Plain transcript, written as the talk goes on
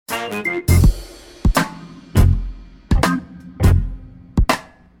Hello,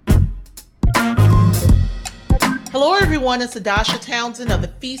 everyone. It's Adasha Townsend of the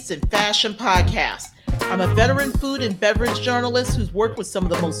Feast and Fashion Podcast. I'm a veteran food and beverage journalist who's worked with some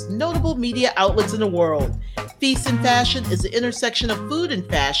of the most notable media outlets in the world. Feast and Fashion is the intersection of food and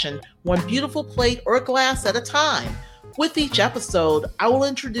fashion, one beautiful plate or glass at a time. With each episode, I will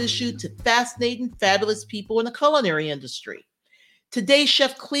introduce you to fascinating, fabulous people in the culinary industry. Today,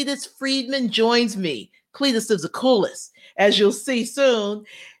 Chef Cletus Friedman joins me. Cletus is the coolest, as you'll see soon,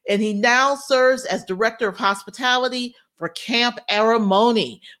 and he now serves as Director of Hospitality for Camp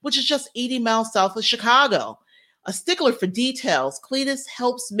Aramoni, which is just 80 miles south of Chicago. A stickler for details, Cletus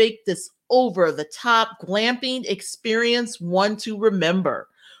helps make this over-the-top glamping experience one to remember.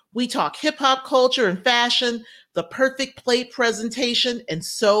 We talk hip-hop culture and fashion, the perfect plate presentation, and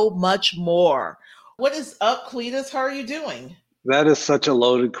so much more. What is up, Cletus? How are you doing? That is such a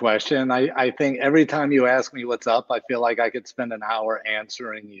loaded question. I think every time you ask me what's up, I feel like I could spend an hour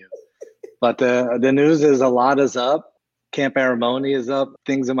answering you. But the news is a lot is up. Camp Aramoni is up.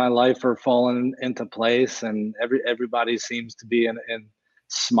 Things in my life are falling into place, and everybody seems to be in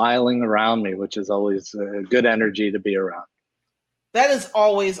smiling around me, which is always a good energy to be around. That is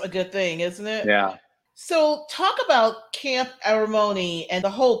always a good thing, isn't it? Yeah. So talk about Camp Aramoni and the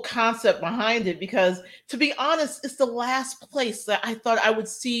whole concept behind it, because to be honest, it's the last place that I thought I would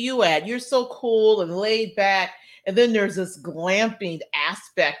see you at. You're so cool and laid back. And then there's this glamping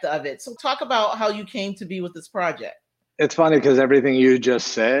aspect of it. So talk about how you came to be with this project. It's funny because everything you just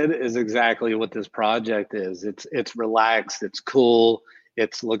said is exactly what this project is. It's relaxed, it's cool,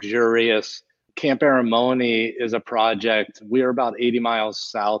 it's luxurious. Camp Aramoni is a project. We're about 80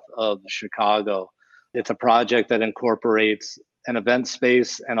 miles south of Chicago. It's a project that incorporates an event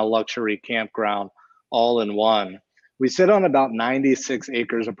space and a luxury campground all in one. We sit on about 96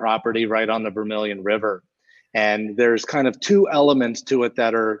 acres of property right on the Vermilion River. And there's kind of two elements to it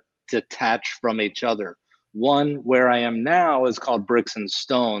that are detached from each other. One, where I am now, is called Bricks and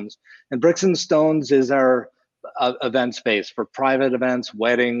Stones. And Bricks and Stones is our event space for private events,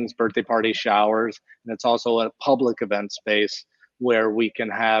 weddings, birthday party showers. And it's also a public event space where we can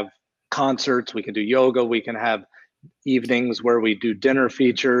have concerts, we can do yoga, we can have evenings where we do dinner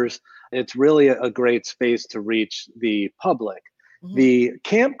features. It's really a great space to reach the public. Mm-hmm. The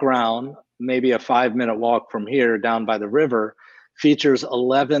campground, maybe a 5-minute walk from here down by the river, features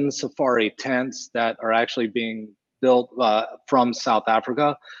 11 safari tents that are actually being built from South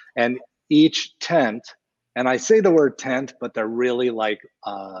Africa. And each tent, and I say the word tent, but they're really like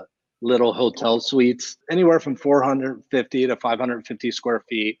little hotel suites, anywhere from 450 to 550 square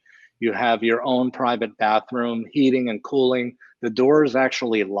feet. You have your own private bathroom, heating and cooling. The doors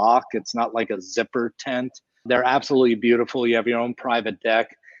actually lock. It's not like a zipper tent. They're absolutely beautiful. You have your own private deck.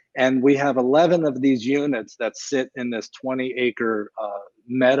 And we have 11 of these units that sit in this 20-acre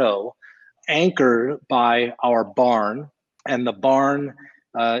meadow anchored by our barn. And the barn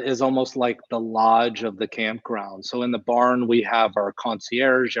is almost like the lodge of the campground. So in the barn, we have our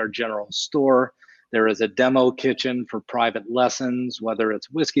concierge, our general store. There is a demo kitchen for private lessons, whether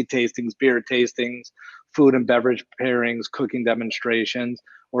it's whiskey tastings, beer tastings, food and beverage pairings, cooking demonstrations,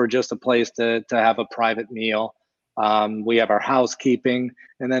 or just a place to have a private meal. We have our housekeeping.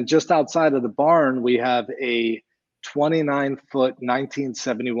 And then just outside of the barn, we have a 29-foot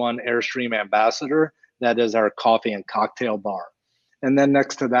 1971 Airstream Ambassador that is our coffee and cocktail bar. And then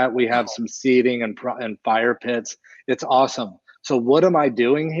next to that, we have some seating and fire pits. It's awesome. So what am I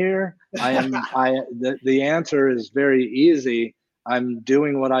doing here? The answer is very easy. I'm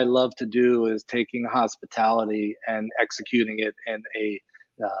doing what I love to do, is taking hospitality and executing it in a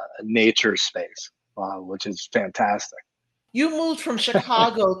nature space, which is fantastic. You moved from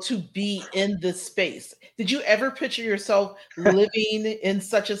Chicago to be in this space. Did you ever picture yourself living in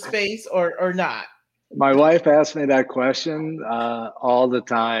such a space or not? My wife asks me that question all the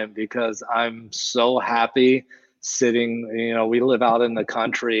time because I'm so happy sitting. We live out in the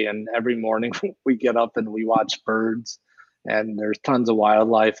country, and every morning we get up and we watch birds, and there's tons of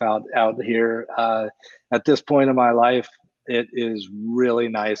wildlife out here. At this point in my life, it is really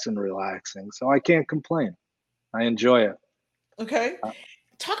nice and relaxing. So I can't complain. I enjoy it. Okay.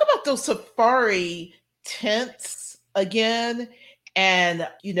 Talk about those safari tents again, and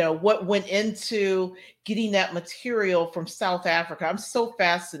what went into getting that material from South Africa. I'm so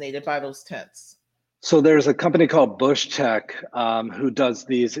fascinated by those tents. So there's a company called Bushtech who does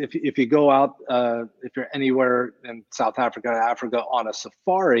these. If you go out, if you're anywhere in South Africa on a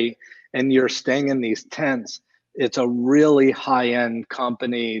safari and you're staying in these tents, it's a really high-end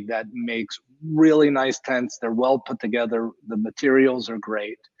company that makes really nice tents. They're well put together. The materials are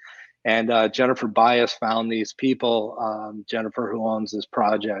great. And Jennifer Bias found these people, Jennifer, who owns this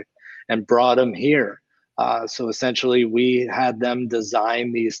project, and brought them here. So essentially, we had them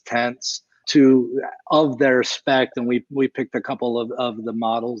design these tents of their spec, and we picked a couple of the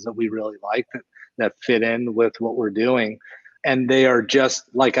models that we really liked that fit in with what we're doing. And they are just,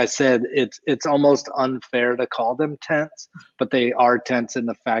 like I said, it's almost unfair to call them tents, but they are tents in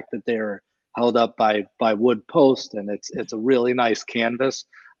the fact that they're held up by wood posts, and it's a really nice canvas.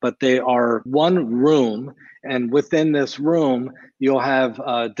 But they are one room, and within this room, you'll have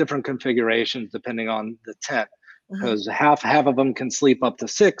different configurations depending on the tent, because half of them can sleep up to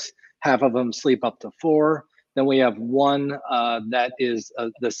 6, half of them sleep up to 4. Then we have one that is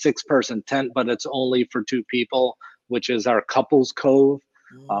the 6-person tent, but it's only for 2 people, which is our Couples Cove.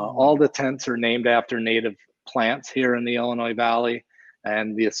 All the tents are named after native plants here in the Illinois Valley.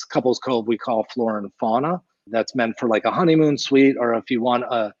 And this Couples Cove we call Flora and Fauna. That's meant for like a honeymoon suite, or if you want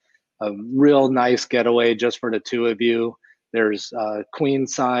a real nice getaway just for the 2 of you. There's queen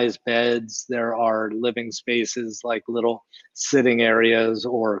size beds. There are living spaces like little sitting areas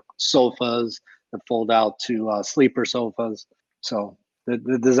or sofas that fold out to sleeper sofas. So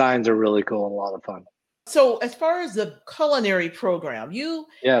the designs are really cool and a lot of fun. So as far as the culinary program, you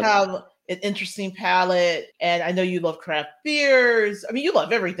have an interesting palate, and I know you love craft beers. I mean, you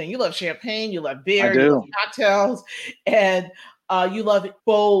love everything. You love champagne, you love beer, you love cocktails, and you love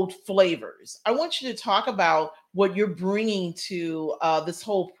bold flavors. I want you to talk about what you're bringing to this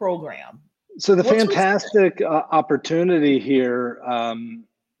whole program. So the fantastic opportunity here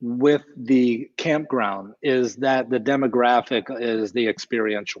with the campground is that the demographic is the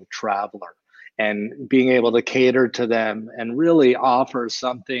experiential traveler, and being able to cater to them and really offer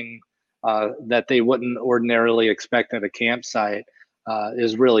something that they wouldn't ordinarily expect at a campsite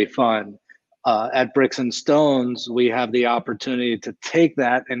is really fun. At Bricks and Stones, we have the opportunity to take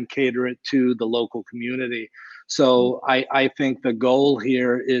that and cater it to the local community. So I think the goal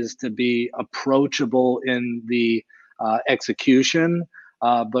here is to be approachable in the execution,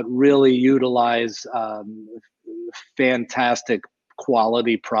 but really utilize fantastic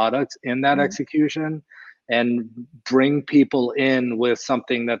quality products in that execution, and bring people in with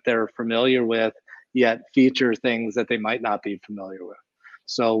something that they're familiar with, yet feature things that they might not be familiar with.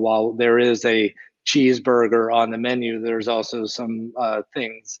 So while there is a cheeseburger on the menu, there's also some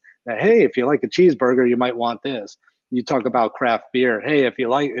things that, hey, if you like a cheeseburger, you might want this. You talk about craft beer. Hey, if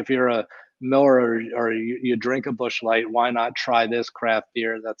you're a Miller or you drink a Busch Light, why not try this craft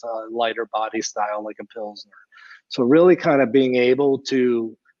beer that's a lighter body style like a Pilsner? So really kind of being able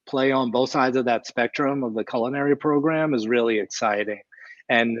to play on both sides of that spectrum of the culinary program is really exciting.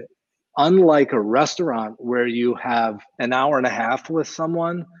 And unlike a restaurant where you have an hour and a half with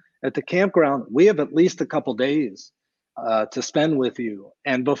someone, at the campground, we have at least a couple days to spend with you.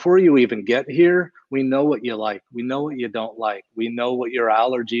 And before you even get here, we know what you like. We know what you don't like. We know what your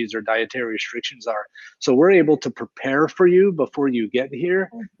allergies or dietary restrictions are. So we're able to prepare for you before you get here.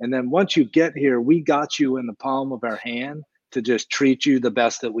 And then once you get here, we got you in the palm of our hand to just treat you the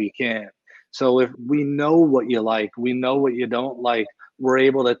best that we can. So if we know what you like, we know what you don't like, we're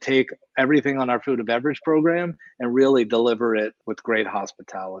able to take everything on our food and beverage program and really deliver it with great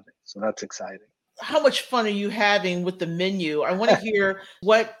hospitality. So that's exciting. How much fun are you having with the menu? I want to hear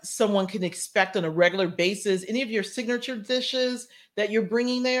what someone can expect on a regular basis. Any of your signature dishes that you're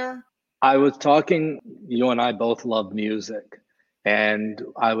bringing there? I was talking, you and I both love music. And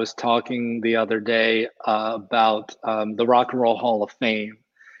I was talking the other day about the Rock and Roll Hall of Fame,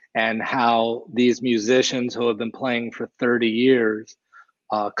 and how these musicians who have been playing for 30 years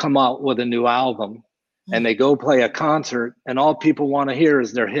come out with a new album, and they go play a concert, and all people want to hear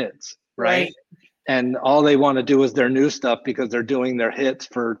is their hits, right? And all they want to do is their new stuff because they're doing their hits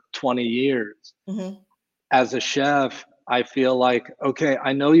for 20 years. As a chef, I feel like, okay,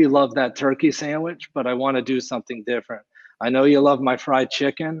 I know you love that turkey sandwich, but I want to do something different. I know you love my fried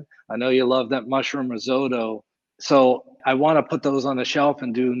chicken. I know you love that mushroom risotto. So I want to put those on the shelf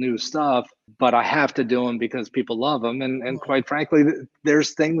and do new stuff, but I have to do them because people love them. And quite frankly,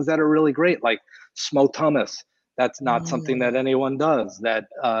 there's things that are really great, like smoked hummus. That's not something that anyone does. That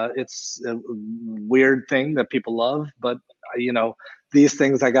it's a weird thing that people love, but these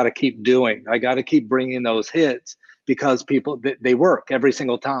things I got to keep doing. I got to keep bringing those hits because people, they work every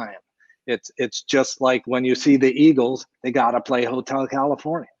single time. It's just like when you see the Eagles, they got to play Hotel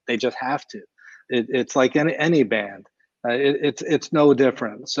California. They just have to. It's like any band. It's no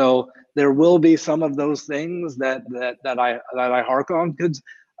different. So there will be some of those things that I hark on, because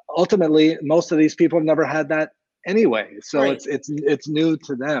ultimately most of these people have never had that anyway. So it's new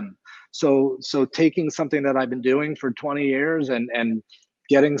to them. So taking something that I've been doing for 20 years and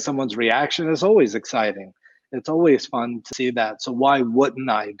getting someone's reaction is always exciting. It's always fun to see that. So why wouldn't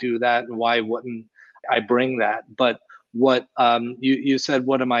I do that? And why wouldn't I bring that? But what you said,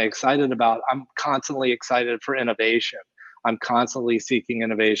 what am I excited about? I'm constantly excited for innovation. I'm constantly seeking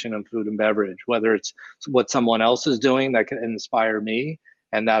innovation in food and beverage, whether it's what someone else is doing that can inspire me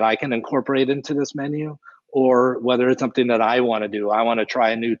and that I can incorporate into this menu, or whether it's something that I want to do. I want to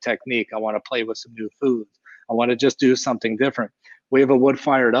try a new technique. I want to play with some new foods. I want to just do something different. We have a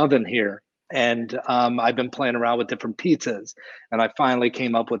wood-fired oven here, and I've been playing around with different pizzas, and I finally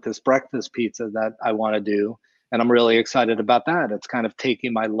came up with this breakfast pizza that I want to do, and I'm really excited about that. It's kind of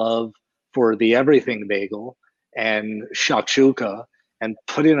taking my love for the everything bagel and shakshuka and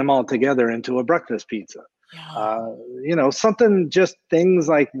putting them all together into a breakfast pizza. Yeah. Something, just things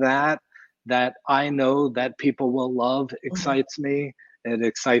like that that I know that people will love excites me. It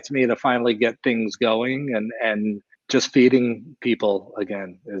excites me to finally get things going, and just feeding people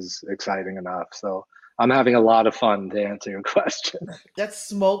again is exciting enough. So I'm having a lot of fun, to answer your question. That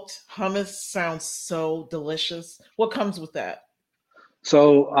smoked hummus sounds so delicious. What comes with that?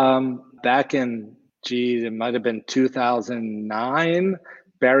 So back in, it might have been 2009,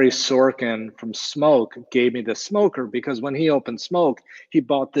 Barry Sorkin from Smoke gave me the smoker, because when he opened Smoke, he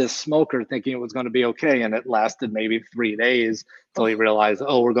bought this smoker thinking it was going to be okay. And it lasted maybe 3 days until he realized,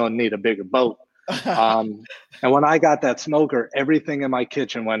 oh, we're going to need a bigger boat. And when I got that smoker, everything in my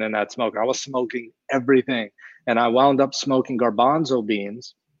kitchen went in that smoker. I was smoking everything. And I wound up smoking garbanzo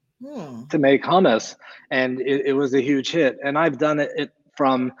beans to make hummus, and it was a huge hit. And I've done it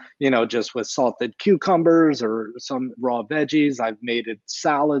from, just with salted cucumbers or some raw veggies. I've made it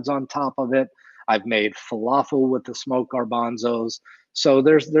salads on top of it. I've made falafel with the smoked garbanzos. So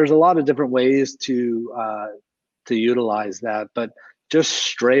there's a lot of different ways to utilize that, but just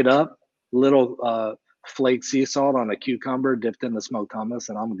straight up little flake sea salt on a cucumber dipped in the smoked hummus,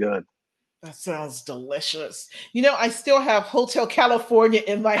 and I'm good. That sounds delicious. I still have Hotel California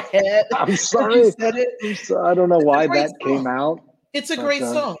in my head I'm when you sorry. said it. I don't know It's a why great that came song. out, It's a but great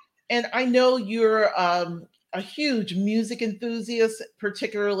song. And I know you're a huge music enthusiast,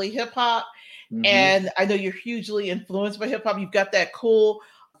 particularly hip hop. mhm. And I know you're hugely influenced by hip hop. You've got that cool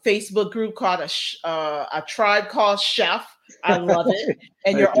Facebook group called a Tribe Called Chef. I love it.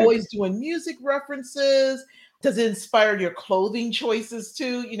 And you're Thank you. always doing music references. Does it inspire your clothing choices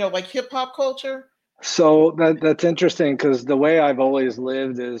too? Like hip hop culture? So that's interesting, because the way I've always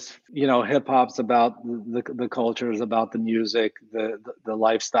lived is, hip hop's about the culture, is about the music, the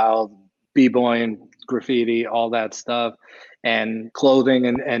lifestyle, b-boying, graffiti, all that stuff, and clothing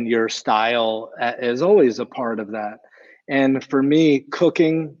and your style is always a part of that. And for me,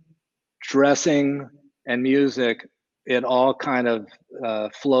 cooking, dressing, and music, it all kind of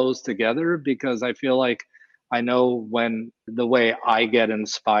flows together, because I feel like I know when the way I get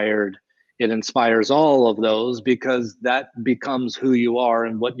inspired, it inspires all of those, because that becomes who you are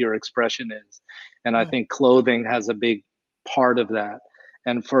and what your expression is. And I Mm, think clothing has a big part of that.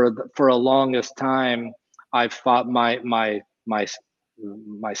 And for a longest time, I thought my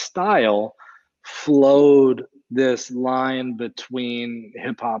style flowed this line between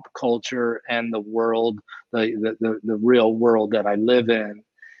hip hop culture and the world, the real world that I live in.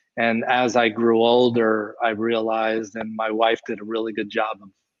 And as I grew older, I realized, and my wife did a really good job of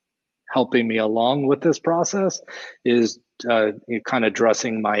helping me along with this process, is kind of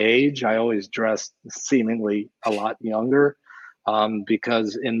dressing my age. I always dress seemingly a lot younger,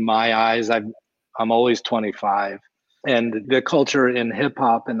 because in my eyes, I'm always 25. And the culture in hip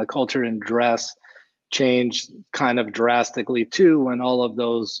hop and the culture in dress changed kind of drastically too, when all of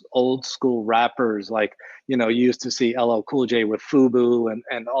those old school rappers, like, you used to see LL Cool J with FUBU,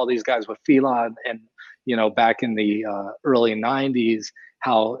 and all these guys with Fila, and back in the early 90s,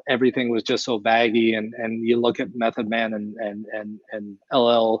 how everything was just so baggy. And you look at Method Man and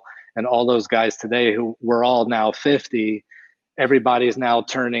LL and all those guys today, who we're all now 50. Everybody's now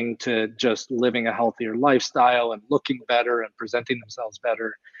turning to just living a healthier lifestyle and looking better and presenting themselves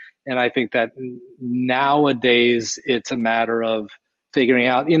better. And I think that nowadays it's a matter of figuring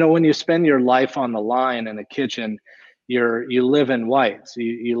out, when you spend your life on the line in a kitchen, you live in whites.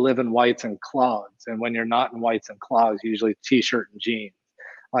 You live in whites and clogs. And when you're not in whites and clogs, usually t-shirt and jeans.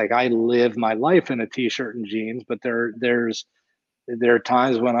 Like, I live my life in a t-shirt and jeans, but there are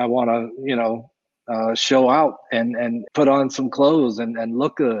times when I want to, show out and put on some clothes and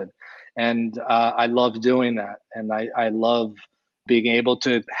look good. And I love doing that. And I love being able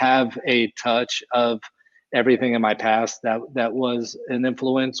to have a touch of everything in my past that was an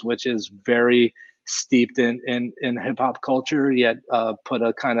influence, which is very steeped in hip hop culture, yet put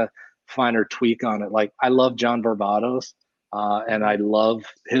a kind of finer tweak on it. Like, I love John Barbados. and I love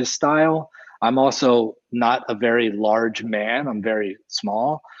his style. I'm also not a very large man. I'm very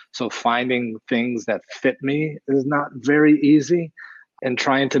small. So finding things that fit me is not very easy. And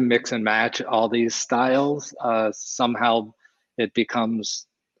trying to mix and match all these styles, somehow it becomes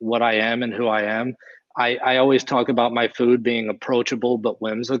what I am and who I am. I always talk about my food being approachable but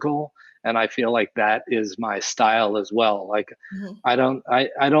whimsical. And I feel like that is my style as well. Like Mhm.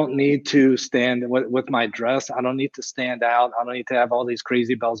 I don't need to stand with my dress. I don't need to stand out. I don't need to have all these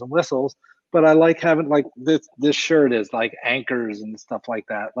crazy bells and whistles. But I like having like this shirt is like anchors and stuff like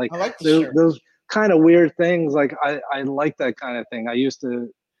that. Like I like the shirt. those kind of weird things. Like I like that kind of thing.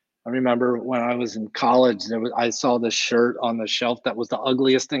 I remember when I was in college, I saw this shirt on the shelf that was the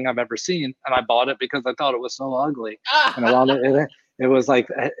ugliest thing I've ever seen, and I bought it because I thought it was so ugly. And I wanted it. It was like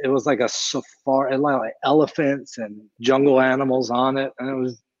a safari, like elephants and jungle animals on it, and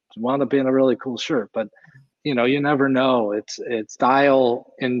it wound up being a really cool shirt. But you never know. It's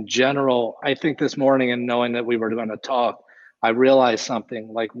style in general. I think this morning, and knowing that we were going to talk, I realized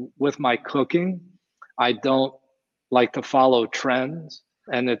something. Like with my cooking, I don't like to follow trends.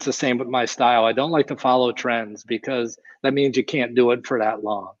 And it's the same with my style. I don't like to follow trends because that means you can't do it for that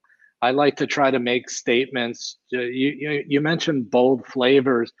long. I like to try to make statements. You mentioned bold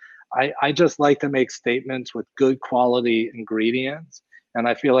flavors. I just like to make statements with good quality ingredients. And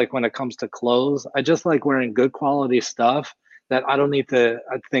I feel like when it comes to clothes, I just like wearing good quality stuff that I don't need to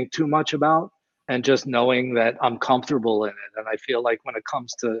think too much about, and just knowing that I'm comfortable in it. And I feel like when it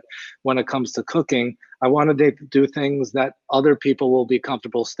comes to cooking, I want to do things that other people will be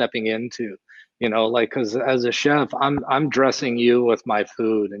comfortable stepping into. Like because as a chef, I'm dressing you with my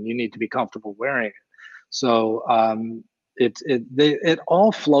food, and you need to be comfortable wearing it. So it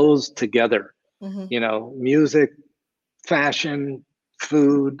all flows together. Mhm. Music, fashion,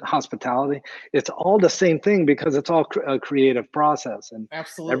 food, hospitality. It's all the same thing because it's all a creative process, and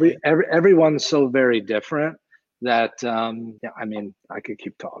Absolutely. everyone's so very different that yeah. I mean, I could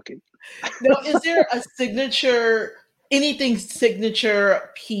keep talking. Now, is there a anything signature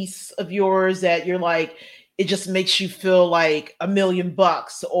piece of yours that you're like, it just makes you feel like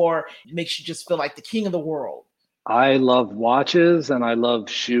 $1,000,000 or makes you just feel like the king of the world? I love watches and I love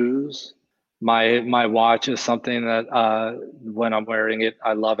shoes. My watch is something that when I'm wearing it,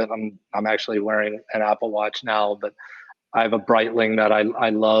 I love it. I'm actually wearing an Apple Watch now, but I have a Breitling that I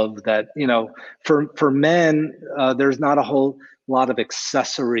love. That for men, there's not a whole lot of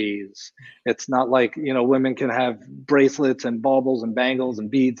accessories. It's not like women can have bracelets and baubles and bangles and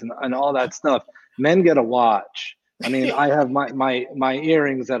beads and all that stuff. Men get a watch. I mean, I have my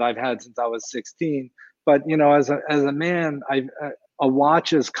earrings that I've had since I was 16. But as a man, a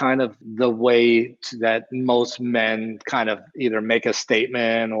watch is kind of the way that most men kind of either make a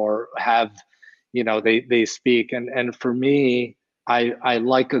statement or have they speak. And for me, I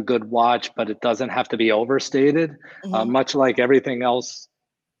like a good watch, but it doesn't have to be overstated. Mhm. Much like everything else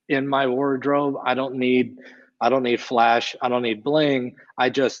in my wardrobe, I don't need flash, I don't need bling.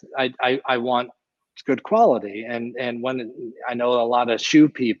 I want good quality. And when I know a lot of shoe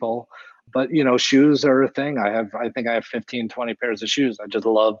people, but shoes are a thing. I think I have 15, 20 pairs of shoes.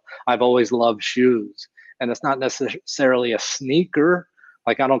 I've always loved shoes. And it's not necessarily a sneaker.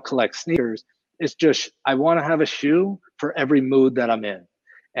 Like I don't collect sneakers. It's just I want to have a shoe for every mood that I'm in.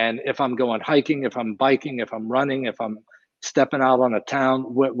 And if I'm going hiking, if I'm biking, if I'm running, if I'm stepping out on a town,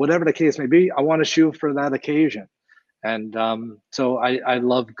 whatever the case may be, I want a shoe for that occasion. And so I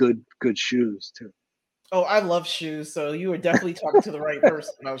love good shoes too. Oh, I love shoes, so you were definitely talking to the right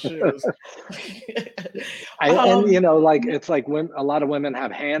person about shoes. And um, like it's like when a lot of women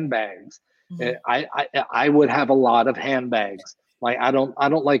have handbags. mhm. I would have a lot of handbags. Like I don't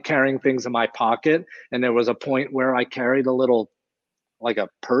like carrying things in my pocket. And there was a point where I carried a little, like a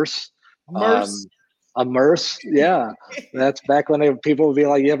purse, Merce. um, a merce. Yeah, that's back when people would be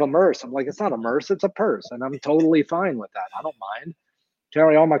like, "You have a merce." I'm like, "It's not a merce, it's a purse," and I'm totally fine with that. I don't mind.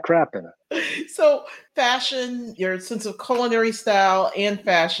 Carry all my crap in it. So, fashion, your sense of culinary style and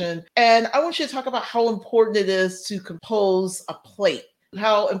fashion. And I want you to talk about how important it is to compose a plate,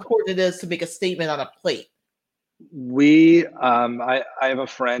 how important it is to make a statement on a plate. I have a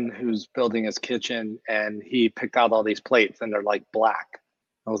friend who's building his kitchen, and he picked out all these plates, and they're like black.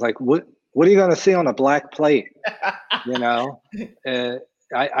 I was like, what are you going to see on a black plate? You know, uh,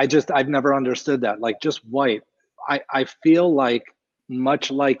 I've never understood that. Like just white. I feel like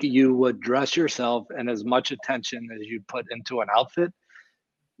much like you would dress yourself and as much attention as you put into an outfit,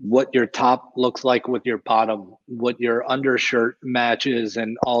 what your top looks like with your bottom, what your undershirt matches,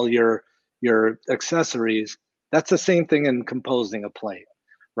 and all your accessories. That's the same thing in composing a plate.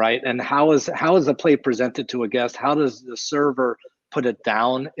 right? And how is the plate presented to a guest? How does the server put it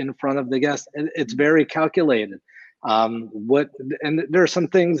down in front of the guest? It's very calculated. What and there are some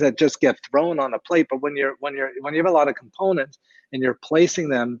things that just get thrown on a plate, but when you have a lot of components and you're placing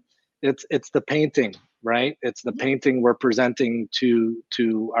them, it's the painting, right? It's the painting we're presenting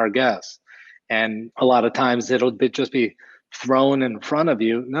to our guests, and a lot of times just be thrown in front of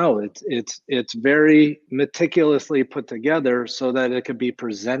you. No, it's very meticulously put together so that it could be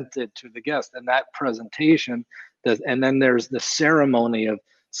presented to the guest. And that presentation and then there's the ceremony of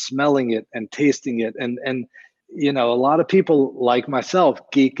smelling it and tasting it. And a lot of people like myself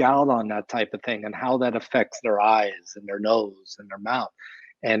geek out on that type of thing and how that affects their eyes and their nose and their mouth.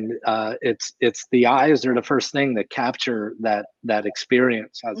 And it's the eyes are the first thing that capture that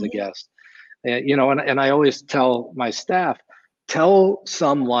experience as a guest. And I always tell my staff, tell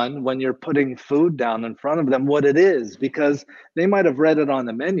someone when you're putting food down in front of them what it is, because they might have read it on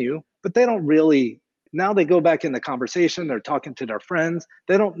the menu, but they don't really, now they go back in the conversation, they're talking to their friends,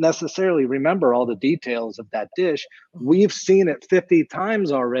 they don't necessarily remember all the details of that dish. We've seen it 50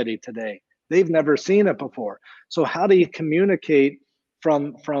 times already today. They've never seen it before. So how do you communicate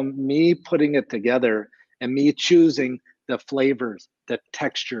from me putting it together and me choosing the flavors, the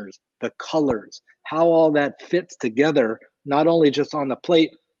textures, the colors, how all that fits together, not only just on the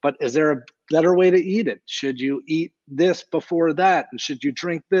plate, but is there a better way to eat it? Should you eat this before that? And should you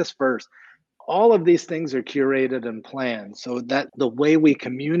drink this first? All of these things are curated and planned so that the way we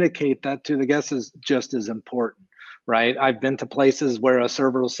communicate that to the guests is just as important, right? I've been to places where a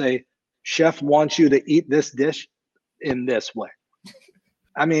server will say, chef wants you to eat this dish in this way.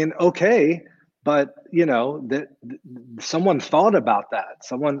 I mean, okay, but that someone thought about that.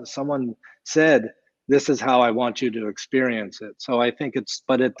 Someone said, this is how I want you to experience it. So I think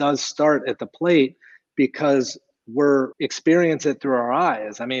but it does start at the plate because we're experience it through our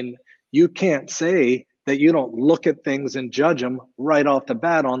eyes. I mean, you can't say that you don't look at things and judge them right off the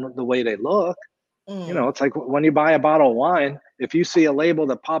bat on the way they look. It's like when you buy a bottle of wine, if you see a label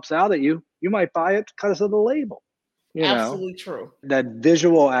that pops out at you, you might buy it because of the label. Absolutely true. That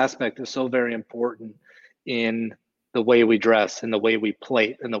visual aspect is so very important in the way we dress and the way we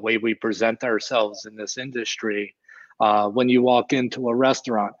plate and the way we present ourselves in this industry. When you walk into a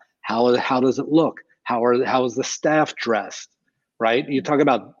restaurant, how does it look? How is the staff dressed? Right? You talk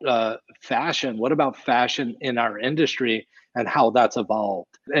about fashion. What about fashion in our industry and how that's evolved?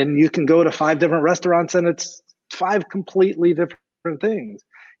 And you can go to 5 different restaurants and it's 5 completely different things.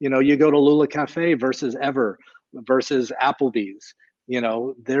 You go to Lula Cafe versus Ever versus Applebee's.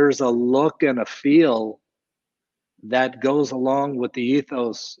 There's a look and a feel that goes along with the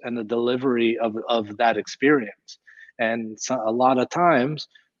ethos and the delivery of that experience. And so a lot of times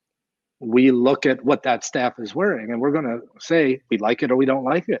we look at what that staff is wearing and we're going to say we like it or we don't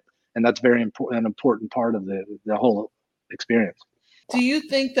like it. And that's very an important part of the whole experience. Do you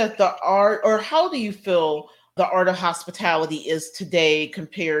think that the art, or how do you feel the art of hospitality is today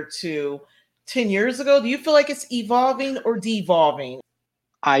compared to 10 years ago? Do you feel like it's evolving or devolving?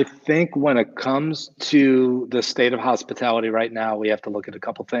 I think when it comes to the state of hospitality right now, we have to look at a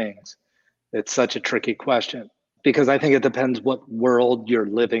couple things. It's such a tricky question because I think it depends what world you're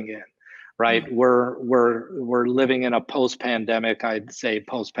living in, right? Mm-hmm. We're living in a post-pandemic, I'd say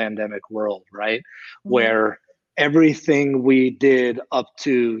post-pandemic world, right? Mm-hmm. Where everything we did up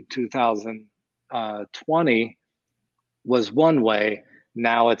to 2020 was one way.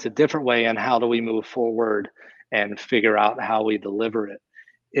 Now it's a different way. And how do we move forward and figure out how we deliver it?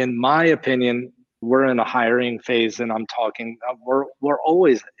 In my opinion, we're in a hiring phase, and I'm talking, we're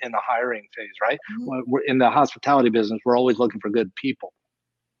always in a hiring phase, right? Mm-hmm. We're in the hospitality business. We're always looking for good people.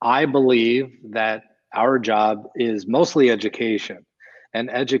 I believe that our job is mostly education and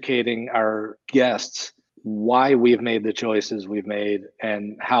educating our guests why we've made the choices we've made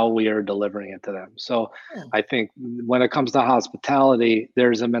and how we are delivering it to them. So I think when it comes to hospitality,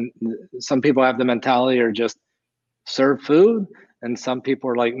 some people have the mentality or just serve food. And some people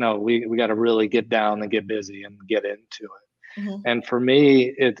are like, no, we got to really get down and get busy and get into it. Mm-hmm. And for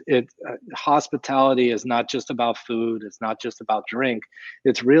me, hospitality is not just about food. It's not just about drink.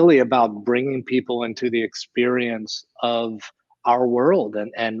 It's really about bringing people into the experience of our world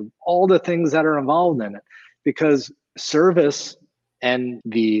and all the things that are involved in it. Because service and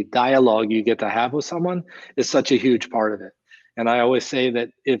the dialogue you get to have with someone is such a huge part of it. And I always say that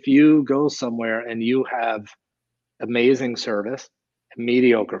if you go somewhere and you have amazing service and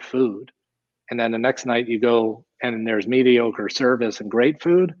mediocre food, and then the next night you go and there's mediocre service and great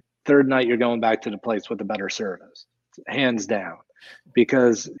food, third night you're going back to the place with the better service, hands down,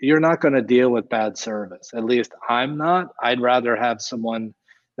 because you're not going to deal with bad service. At least I'm not. I'd rather have someone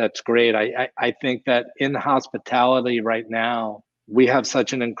That's great. I think that in hospitality right now, we have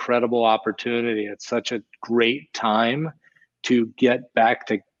such an incredible opportunity. It's such a great time to get back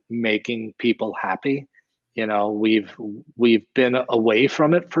to making people happy. You know, we've been away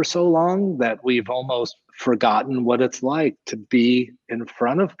from it for so long that we've almost forgotten what it's like to be in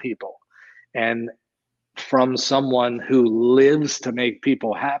front of people. And from someone who lives to make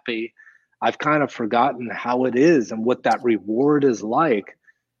people happy, I've kind of forgotten how it is and what that reward is like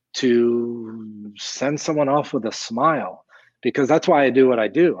to send someone off with a smile, because that's why I do what I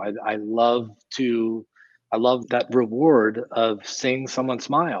do. I love that reward of seeing someone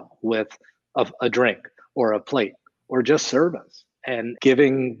smile with a drink or a plate or just service, and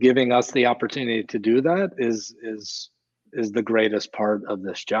giving us the opportunity to do that is the greatest part of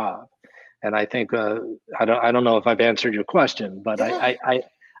this job. And I think I don't know if I've answered your question, but Yeah.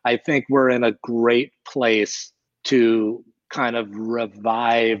 I think we're in a great place to kind of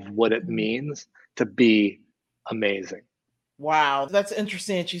revive what it means to be amazing. Wow, that's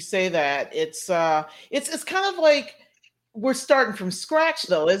interesting that you say that. It's kind of like we're starting from scratch,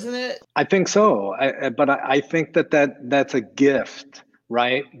 though, isn't it? I think so. But I think that's a gift,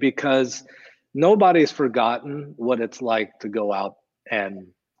 right? Because nobody's forgotten what it's like to go out and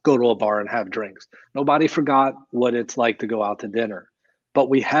go to a bar and have drinks. Nobody forgot what it's like to go out to dinner. But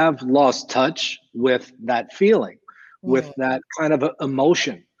we have lost touch with that feeling, with Mm. that kind of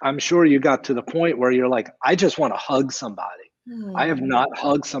emotion. I'm sure you got to the point where you're like, I just want to hug somebody. I have Hmm. not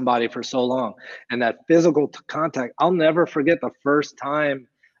hugged somebody for so long. And that physical contact, I'll never forget the first time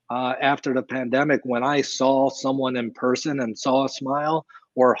after the pandemic when I saw someone in person and saw a smile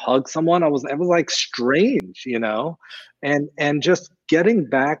or hug someone. It was like strange, you know, and just getting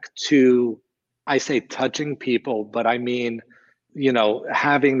back to, I say touching people, but I mean, you know,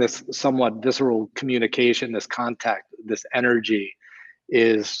 having this somewhat visceral communication, this contact, this energy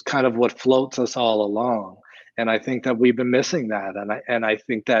is kind of what floats us all along. And I think that we've been missing that. And I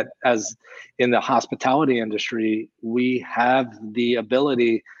think that as in the hospitality industry, we have the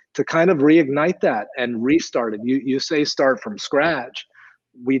ability to kind of reignite that and restart it. You say start from scratch.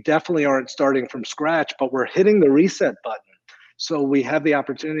 We definitely aren't starting from scratch, but we're hitting the reset button. So we have the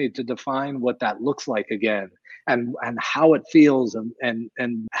opportunity to define what that looks like again, and how it feels, and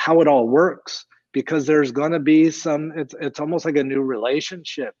how it all works, because there's going to be it's almost like a new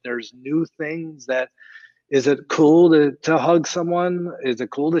relationship. There's new things that, is it cool to hug someone? Is it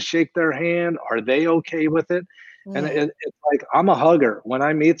cool to shake their hand? Are they okay with it? And Mm. it's like, I'm a hugger. When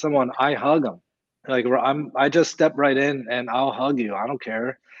I meet someone, I hug them. Like, I just step right in and I'll hug you. I don't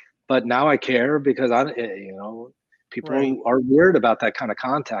care. But now I care because you know, Right. people are weird about that kind of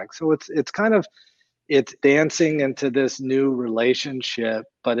contact. So it's kind of, it's dancing into this new relationship.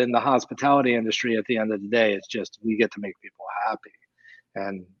 But in the hospitality industry, at the end of the day, it's just, we get to make people happy.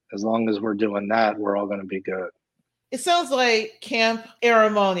 And as long as we're doing that, we're all going to be good. It sounds like Camp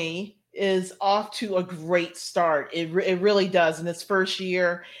Aramoni is off to a great start. It really does in its first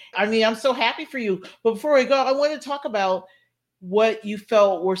year. I mean, I'm so happy for you. But before we go, I want to talk about what you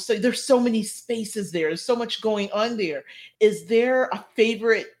felt were there's so many spaces there. There's so much going on there. Is there a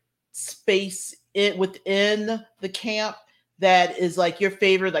favorite space within the camp that is like your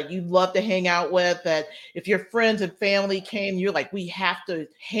favorite, like you love to hang out with, that if your friends and family came, you're like, we have to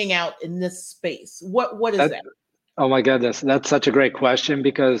hang out in this space? What is That, that? oh my goodness, that's such a great question,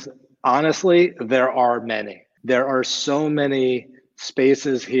 because honestly, there are many. There are so many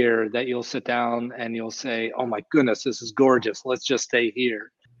spaces here that you'll sit down and you'll say, oh my goodness, this is gorgeous. Let's just stay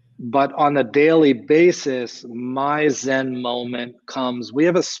here. But on a daily basis, my Zen moment comes. We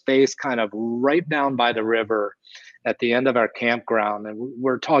have a space kind of right down by the river at the end of our campground. And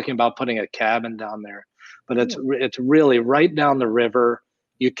we're talking about putting a cabin down there, but it's really right down the river.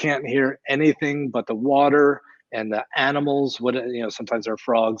 You can't hear anything but the water and the animals. What, you know, sometimes they're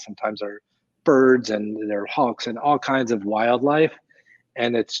frogs, sometimes they're birds, and they're hawks and all kinds of wildlife.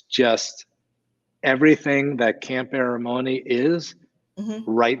 And it's just everything that Camp Aramoni is Mhm.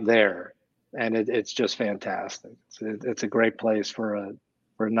 right there, and it's just fantastic. It's a great place for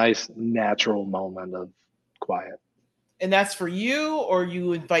a nice natural moment of quiet. And that's for you, or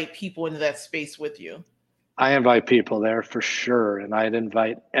you invite people into that space with you? I invite people there for sure, and I'd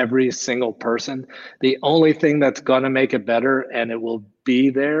invite every single person. The only thing that's going to make it better, and it will be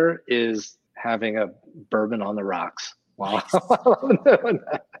there, is having a bourbon on the rocks while Nice. I'm doing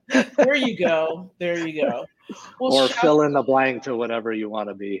There that. you go. There you go. Well, Or Chef, fill in the blank to whatever you want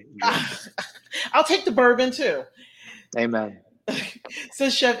to be drinking. I'll take the bourbon too. Amen. So,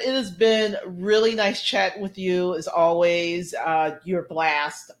 Chef, it has been really nice chatting with you as always. You're a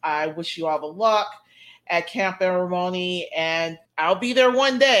blast. I wish you all the luck. at Camp Aramoni, and I'll be there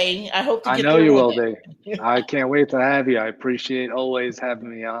one day. I hope to get know there you one will day. be. I can't wait to have you. I appreciate always having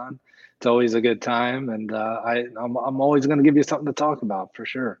me on. It's always a good time, and I'm always going to give you something to talk about for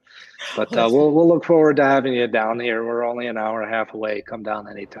sure. But we'll look forward to having you down here. We're only an hour and a half away. Come down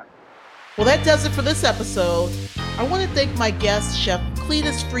anytime. Well, that does it for this episode. I want to thank my guest, Chef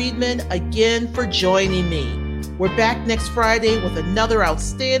Cletus Friedman, again for joining me. We're back next Friday with another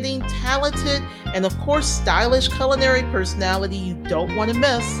outstanding, talented, and of course, stylish culinary personality you don't want to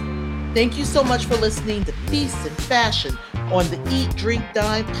miss. Thank you so much for listening to Feast and Fashion on the Eat, Drink,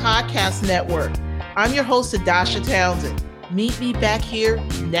 Dine Podcast Network. I'm your host, Adasha Townsend. Meet me back here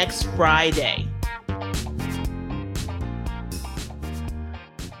next Friday.